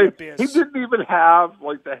 Stone-faced. He didn't even have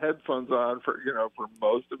the headphones on for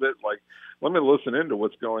most of it. Like, let me listen into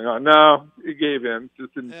what's going on. No, he gave in.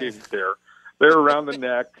 Just didn't care. They were around the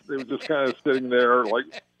neck. They were just kind of sitting there,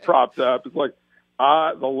 propped up. It's like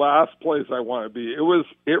the last place I want to be.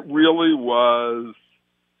 It really was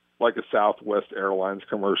like a Southwest Airlines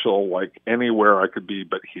commercial. Like anywhere I could be,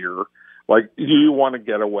 but here. Like, you want to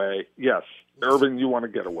get away. Yes, Urban, you want to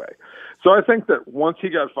get away. So I think that once he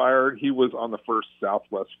got fired, he was on the first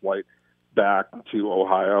Southwest flight back to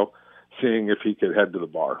Ohio, seeing if he could head to the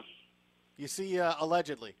bar. You see,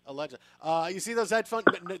 allegedly. You see those headphones?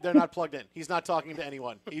 They're not plugged in. He's not talking to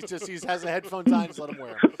anyone. He has the headphones on. Just let him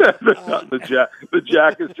wear them. The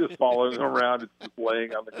jack is just following him around. It's just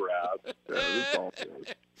laying on the grass. It's all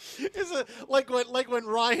good. Is it like when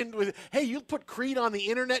Ryan was, hey, you put Creed on the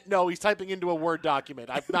internet? No, he's typing into a Word document.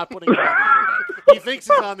 I'm not putting it on the internet. He thinks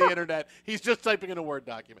he's on the internet. He's just typing in a Word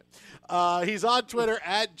document. He's on Twitter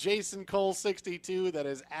at JasonCole62. That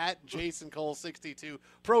is at JasonCole62.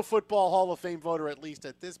 Pro Football Hall of Fame voter, at least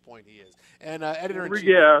at this point he is. And editor-in-chief.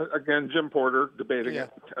 Yeah, again, Jim Porter debating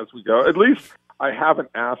it as we go. At least I haven't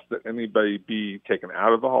asked that anybody be taken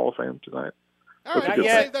out of the Hall of Fame tonight. All right,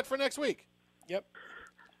 save that for next week. Yep.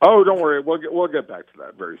 Oh, don't worry. We'll get back to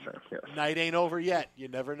that very soon. Yes. Night ain't over yet. You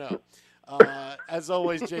never know. As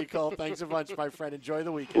always, J. Cole, thanks a bunch, my friend. Enjoy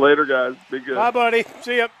the weekend. Later, guys. Be good. Bye, buddy.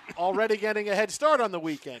 See ya. Already getting a head start on the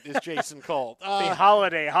weekend is Jason Cole. The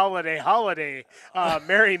holiday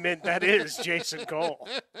merriment that is Jason Cole.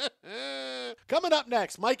 Coming up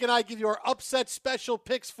next, Mike and I give you our upset special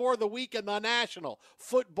picks for the week in the National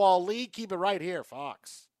Football League. Keep it right here,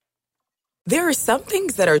 Fox. There are some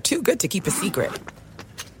things that are too good to keep a secret.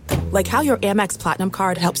 Like how your Amex Platinum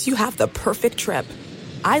card helps you have the perfect trip.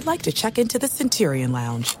 I'd like to check into the Centurion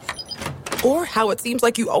Lounge. Or how it seems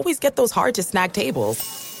like you always get those hard-to-snag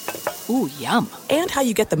tables. Ooh, yum. And how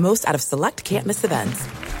you get the most out of select can't-miss events.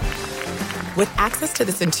 With access to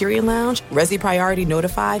the Centurion Lounge, Resi Priority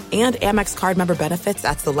Notified, and Amex card member benefits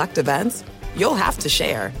at select events, you'll have to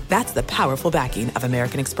share. That's the powerful backing of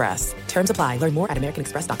American Express. Terms apply. Learn more at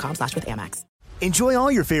americanexpress.com/withAmex. Enjoy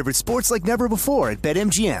all your favorite sports like never before at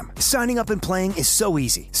BetMGM. Signing up and playing is so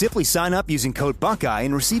easy. Simply sign up using code Buckeye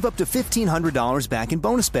and receive up to $1,500 back in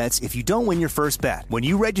bonus bets if you don't win your first bet. When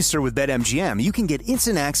you register with BetMGM, you can get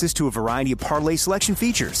instant access to a variety of parlay selection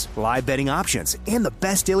features, live betting options, and the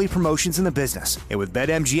best daily promotions in the business. And with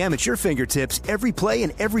BetMGM at your fingertips, every play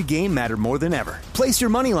and every game matter more than ever. Place your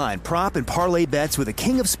moneyline, prop, and parlay bets with the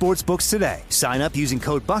king of sportsbooks today. Sign up using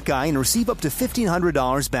code Buckeye and receive up to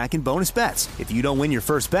 $1,500 back in bonus bets if you don't win your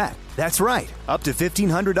first bet. That's right, up to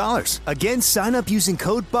 $1,500. Again, sign up using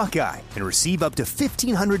code Buckeye and receive up to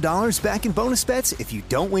 $1,500 back in bonus bets if you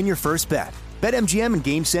don't win your first bet. BetMGM and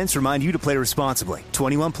GameSense remind you to play responsibly.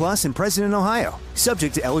 21 plus and present in Ohio.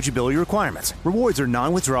 Subject to eligibility requirements. Rewards are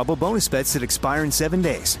non-withdrawable bonus bets that expire in 7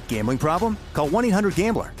 days. Gambling problem? Call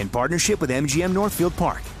 1-800-GAMBLER in partnership with MGM Northfield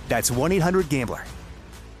Park. That's 1-800-GAMBLER.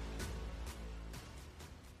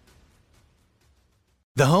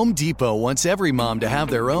 The Home Depot wants every mom to have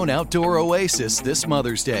their own outdoor oasis this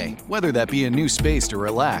Mother's Day, whether that be a new space to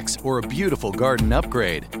relax or a beautiful garden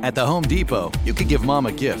upgrade. At the Home Depot, you could give mom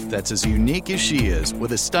a gift that's as unique as she is,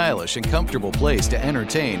 with a stylish and comfortable place to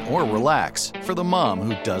entertain or relax for the mom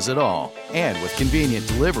who does it all. And with convenient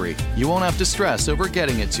delivery, you won't have to stress over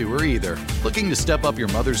getting it to her either. Looking to step up your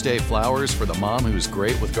Mother's Day flowers for the mom who's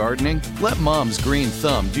great with gardening? Let Mom's green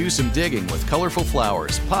thumb do some digging with colorful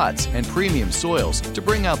flowers, pots, and premium soils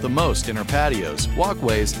to bring out the most in her patios,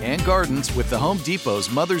 walkways, and gardens with the Home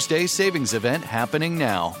Depot's Mother's Day Savings Event happening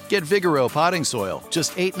now. Get Vigoro potting soil,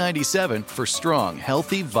 just $8.97 for strong,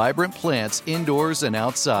 healthy, vibrant plants indoors and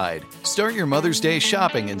outside. Start your Mother's Day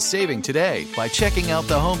shopping and saving today by checking out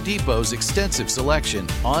the Home Depot's extensive selection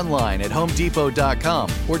online at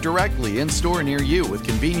HomeDepot.com or directly in store near you with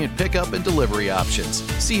convenient pickup and delivery options.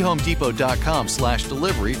 See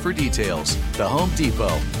HomeDepot.com/delivery for details. The Home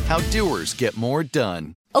Depot, how doers get more done.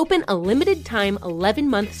 Open a limited-time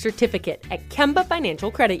 11-month certificate at Kemba Financial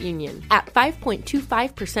Credit Union. At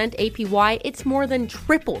 5.25% APY, it's more than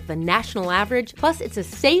triple the national average, plus it's a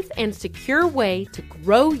safe and secure way to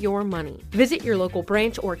grow your money. Visit your local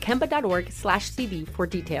branch or kemba.org/cb for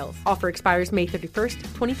details. Offer expires May 31st,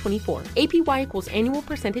 2024. APY equals annual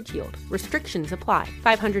percentage yield. Restrictions apply.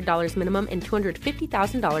 $500 minimum and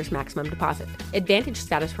 $250,000 maximum deposit. Advantage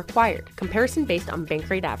status required. Comparison based on bank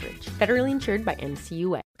rate average. Federally insured by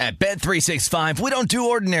NCUA. At Bet365, we don't do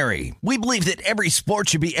ordinary. We believe that every sport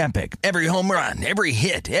should be epic. Every home run, every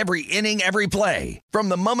hit, every inning, every play. From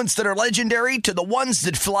the moments that are legendary to the ones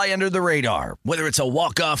that fly under the radar. Whether it's a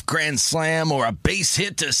walk-off grand slam or a base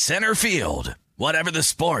hit to center field. Whatever the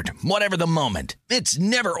sport, whatever the moment. It's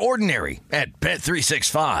never ordinary at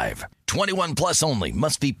Bet365. 21 plus only.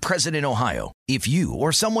 Must be present in Ohio. If you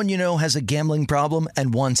or someone you know has a gambling problem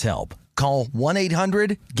and wants help, call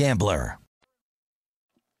 1-800-GAMBLER.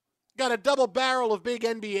 Got a double barrel of big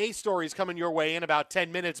NBA stories coming your way in about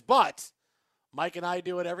 10 minutes, but Mike and I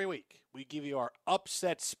do it every week. We give you our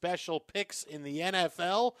upset special picks in the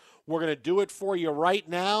NFL. We're going to do it for you right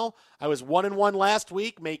now. I was 1-1 last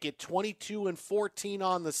week, make it 22-14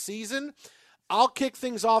 on the season. I'll kick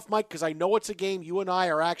things off, Mike, because I know it's a game you and I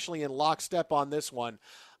are actually in lockstep on this one.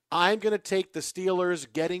 I'm going to take the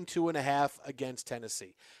Steelers getting 2.5 against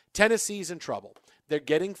Tennessee. Tennessee's in trouble. They're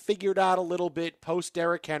getting figured out a little bit post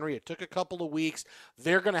Derrick Henry. It took a couple of weeks.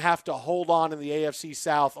 They're going to have to hold on in the AFC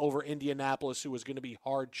South over Indianapolis, who is going to be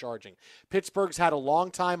hard charging. Pittsburgh's had a long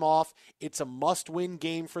time off. It's a must-win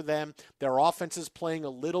game for them. Their offense is playing a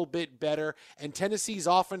little bit better. And Tennessee's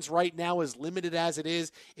offense right now, as limited as it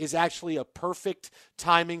is actually a perfect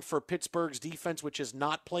timing for Pittsburgh's defense, which has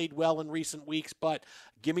not played well in recent weeks. But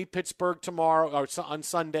give me Pittsburgh tomorrow or on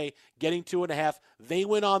Sunday, getting 2.5. They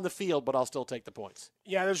win on the field, but I'll still take the points.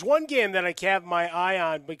 Yeah, there's one game that I have my eye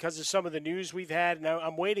on because of some of the news we've had, and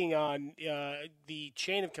I'm waiting on the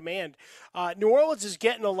chain of command. New Orleans is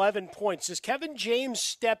getting 11 points. Does Kevin James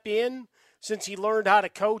step in since he learned how to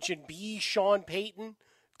coach and be Sean Payton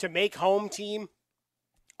to make home team?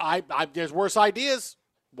 There's worse ideas.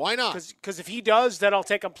 Why not? Because if he does, then I'll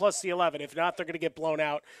take him plus the 11. If not, they're going to get blown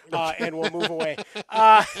out, and we'll move away,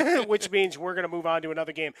 which means we're going to move on to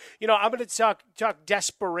another game. You know, I'm going to talk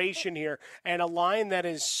desperation here, and a line that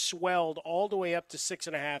is swelled all the way up to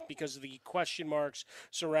 6.5 because of the question marks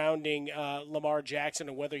surrounding Lamar Jackson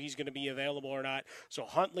and whether he's going to be available or not. So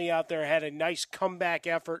Huntley out there had a nice comeback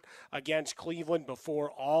effort against Cleveland before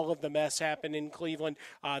all of the mess happened in Cleveland.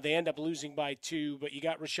 They end up losing by 2, but you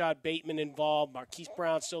got Rashad Bateman involved, Marquise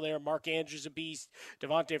Brown still there. Mark Andrews a beast.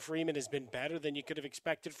 Devontae Freeman has been better than you could have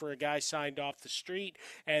expected for a guy signed off the street.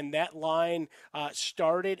 And that line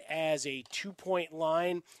started as a 2-point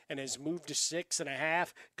line and has moved to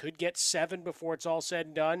 6.5. Could get 7 before it's all said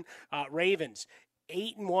and done. Ravens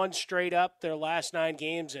 8-1 straight up their last 9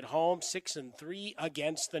 games at home. 6-3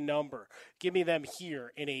 against the number. Give me them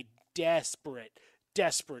here in a desperate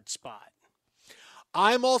spot.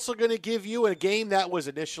 I'm also going to give you a game that was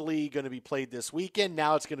initially going to be played this weekend.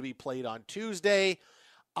 Now it's going to be played on Tuesday.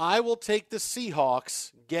 I will take the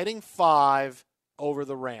Seahawks getting 5 over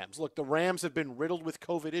the Rams. Look, the Rams have been riddled with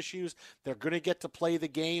COVID issues. They're going to get to play the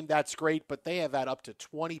game. That's great, but they have had up to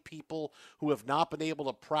 20 people who have not been able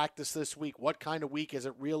to practice this week. What kind of week has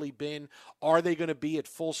it really been? Are they going to be at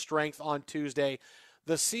full strength on Tuesday?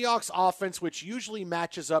 The Seahawks offense, which usually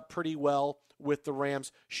matches up pretty well with the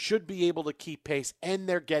Rams, should be able to keep pace, and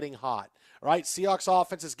they're getting hot. All right, Seahawks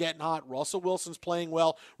offense is getting hot. Russell Wilson's playing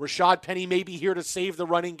well. Rashad Penny may be here to save the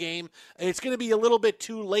running game. It's going to be a little bit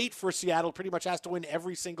too late for Seattle. Pretty much has to win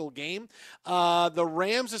every single game. The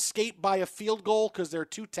Rams escape by a field goal because they're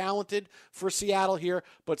too talented for Seattle here,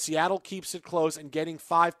 but Seattle keeps it close and getting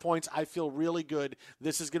 5 points. I feel really good.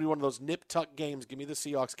 This is going to be one of those nip-tuck games. Give me the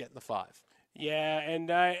Seahawks getting the 5. Yeah,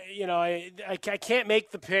 and I can't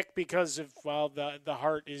make the pick because of the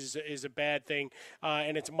heart is a bad thing,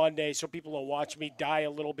 and it's Monday, so people will watch me die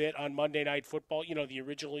a little bit on Monday Night Football, the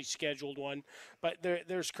originally scheduled one. But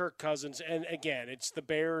there's Kirk Cousins, and again, it's the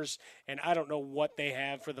Bears, and I don't know what they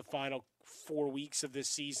have for the final 4 weeks of this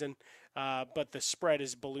season. But the spread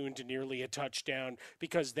is ballooned to nearly a touchdown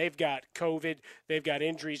because they've got COVID, they've got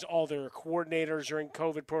injuries, all their coordinators are in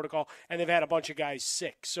COVID protocol, and they've had a bunch of guys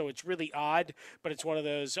sick. So it's really odd, but it's one of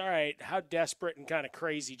those, all right, how desperate and kind of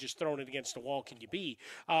crazy just throwing it against the wall can you be?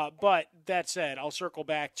 But that said, I'll circle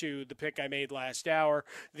back to the pick I made last hour.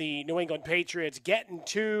 The New England Patriots getting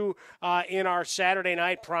two in our Saturday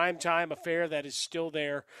night primetime affair that is still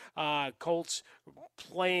there. Colts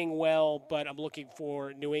playing well, but I'm looking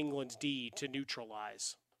for New England's D to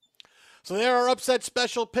neutralize. So there are upset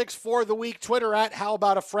special picks for the week. Twitter at How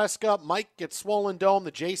About a Fresca. Mike gets Swollen Dome, the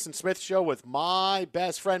Jason Smith Show with my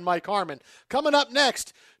best friend Mike Harmon. Coming up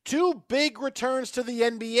next, 2 big returns to the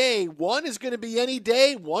NBA. One is going to be any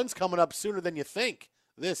day. One's coming up sooner than you think.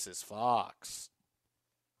 This is Fox.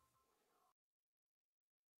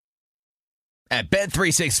 At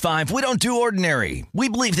Bet365, we don't do ordinary. We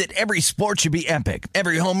believe that every sport should be epic.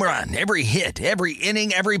 Every home run, every hit, every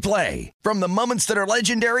inning, every play. From the moments that are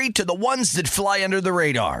legendary to the ones that fly under the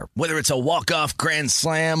radar. Whether it's a walk-off grand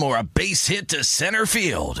slam or a base hit to center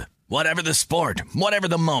field. Whatever the sport, whatever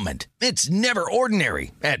the moment. It's never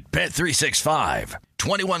ordinary at Bet365.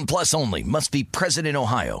 21 plus only. Must be present in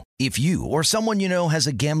Ohio. If you or someone you know has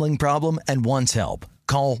a gambling problem and wants help,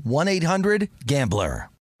 call 1-800-GAMBLER.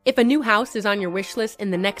 If a new house is on your wish list in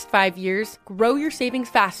the next 5 years, grow your savings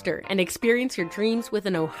faster and experience your dreams with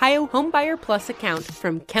an Ohio Homebuyer Plus account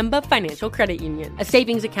from Kemba Financial Credit Union. A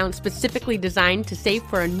savings account specifically designed to save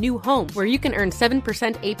for a new home where you can earn 7%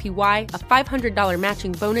 APY, a $500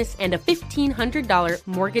 matching bonus, and a $1,500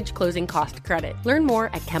 mortgage closing cost credit. Learn more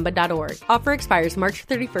at Kemba.org. Offer expires March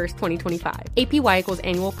 31st, 2025. APY equals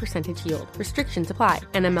annual percentage yield. Restrictions apply.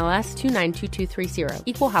 NMLS 292230.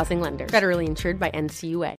 Equal housing lender. Federally insured by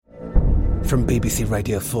NCUA. From BBC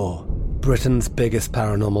Radio 4, Britain's biggest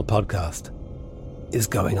paranormal podcast is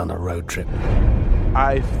going on a road trip.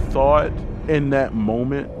 I thought in that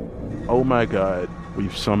moment, oh my God,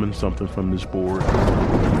 we've summoned something from this board.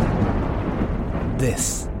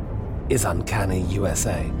 This is Uncanny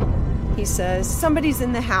USA. He says, somebody's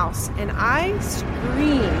in the house, and I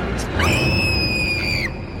screamed.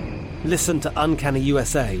 Listen to Uncanny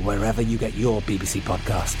USA wherever you get your BBC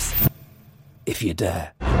podcasts, if you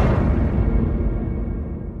dare.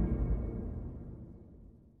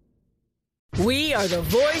 We are the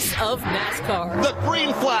voice of NASCAR. The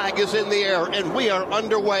green flag is in the air, and we are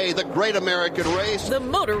underway. The Great American Race. The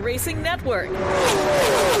Motor Racing Network.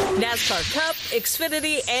 NASCAR Cup,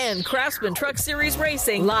 Xfinity, and Craftsman Truck Series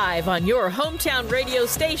Racing live on your hometown radio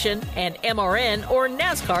station and MRN or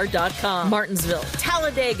NASCAR.com. Martinsville,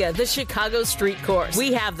 Talladega, the Chicago Street Course.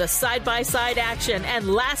 We have the side-by-side action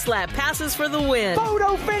and last lap passes for the win.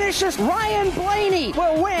 Photo finishes. Ryan Blaney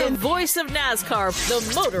will win. The voice of NASCAR,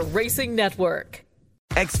 the Motor Racing Network.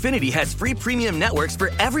 Xfinity has free premium networks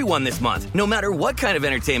for everyone this month, no matter what kind of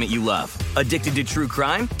entertainment you love. Addicted to true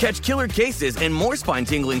crime? Catch killer cases and more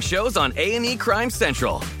spine-tingling shows on A&E Crime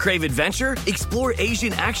Central. Crave adventure? Explore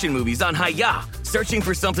Asian action movies on Hi-Ya. Searching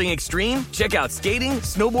for something extreme? Check out skating,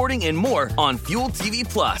 snowboarding, and more on Fuel TV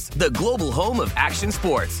Plus, the global home of action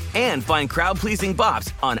sports. And find crowd-pleasing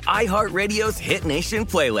bops on iHeartRadio's Hit Nation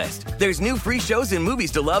playlist. There's new free shows and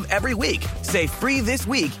movies to love every week. Say free this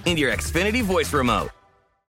week in your Xfinity voice remote.